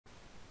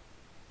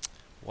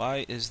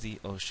Why is the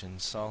ocean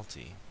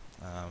salty?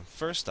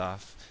 First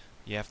off,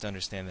 you have to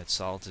understand that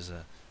salt is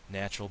a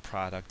natural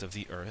product of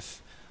the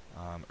earth.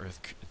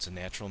 It's a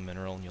natural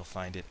mineral, and you'll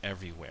find it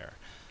everywhere.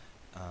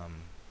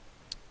 Um,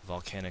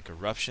 Volcanic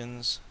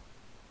eruptions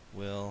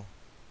will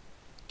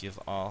give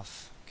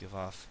off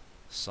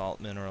salt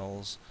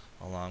minerals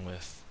along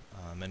with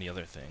many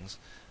other things,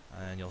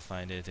 and you'll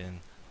find it in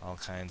all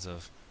kinds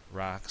of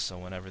rocks. So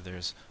whenever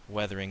there's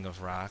weathering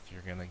of rock,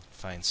 you're going to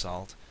find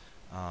salt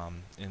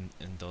in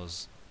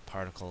those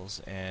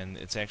particles, and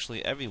it's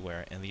actually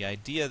everywhere. And the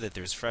idea that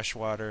there's fresh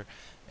water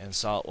and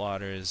salt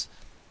water is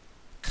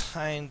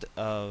kind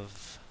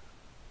of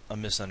a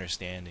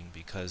misunderstanding,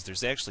 because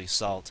there's actually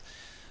salt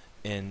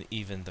in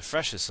even the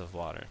freshest of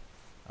water,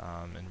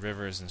 in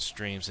rivers and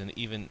streams, and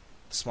even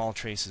small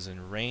traces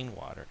in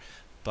rainwater.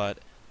 But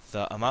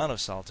the amount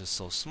of salt is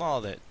so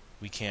small that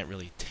we can't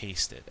really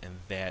taste it,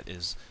 and that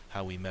is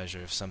how we measure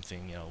if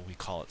something, we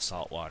call it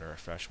salt water or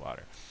fresh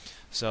water.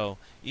 So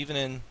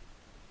even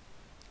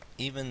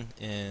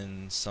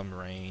in some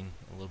rain,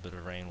 a little bit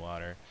of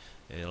rainwater,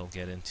 it'll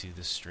get into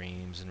the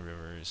streams and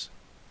rivers.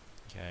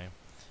 Okay,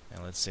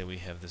 and let's say we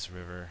have this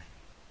river,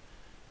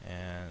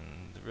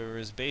 and the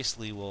rivers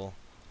basically will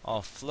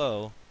all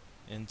flow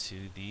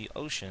into the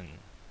ocean.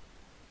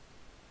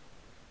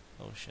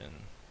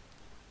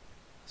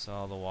 So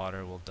all the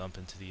water will dump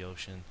into the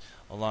ocean,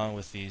 along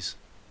with these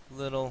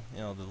the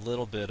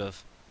little bit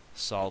of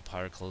salt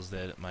particles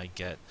that it might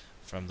get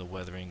from the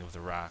weathering of the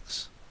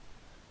rocks,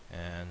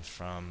 and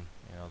from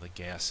the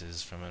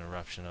gases from an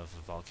eruption of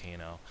a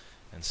volcano,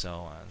 and so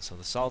on. So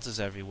the salt is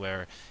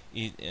everywhere,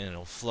 and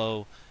it'll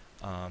flow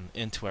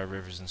into our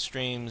rivers and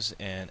streams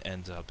and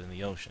end up in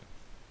the ocean.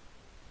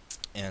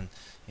 And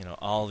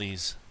all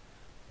these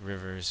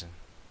rivers and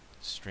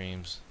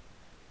streams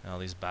and all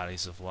these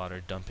bodies of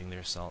water dumping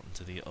their salt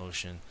into the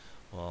ocean,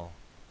 well,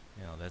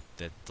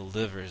 that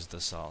delivers the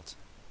salt.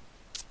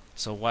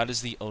 So why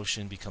does the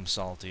ocean become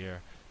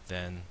saltier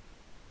than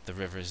the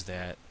rivers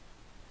that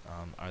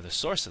are the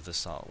source of the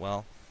salt?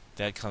 Well,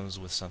 that comes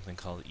with something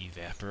called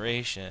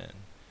evaporation.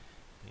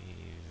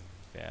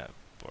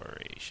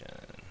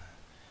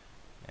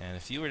 And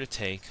if you were to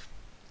take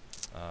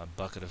a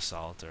bucket of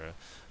salt or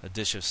a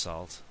dish of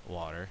salt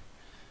water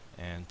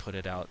and put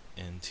it out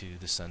into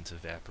the sun to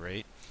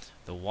evaporate,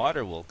 the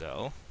water will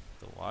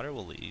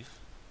leave,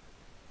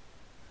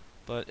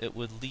 but it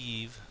would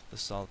leave the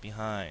salt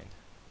behind.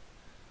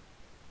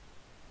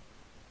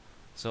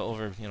 So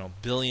over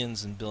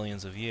billions and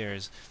billions of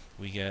years,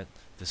 we get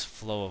this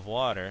flow of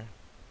water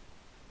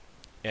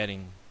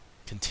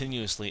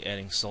continuously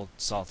adding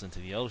salt into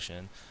the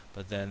ocean,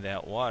 but then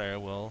that water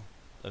will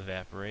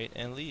evaporate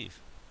and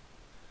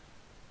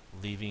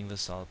leaving the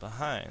salt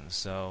behind.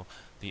 So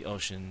the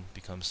ocean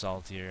becomes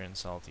saltier and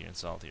saltier and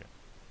saltier.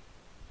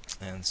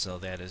 And so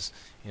that is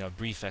a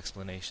brief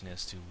explanation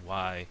as to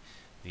why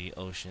the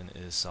ocean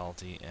is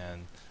salty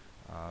and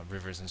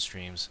rivers and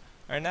streams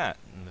are not.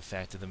 And the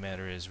fact of the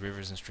matter is,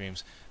 rivers and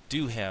streams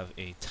do have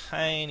a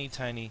tiny,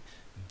 tiny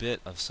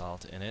bit of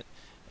salt in it,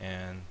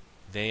 and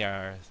they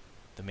are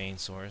the main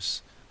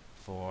source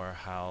for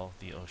how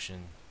the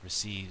ocean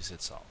receives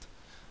its salt.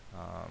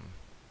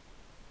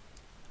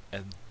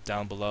 And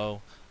down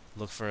below,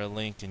 look for a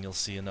link, and you'll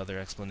see another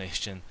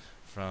explanation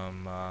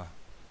from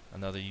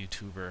another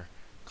YouTuber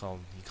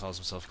he calls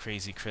himself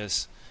Crazy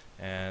Chris,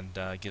 and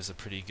gives a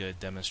pretty good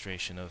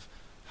demonstration of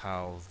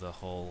how the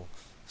whole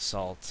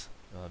salt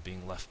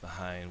being left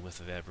behind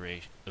with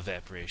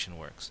evaporation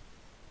works.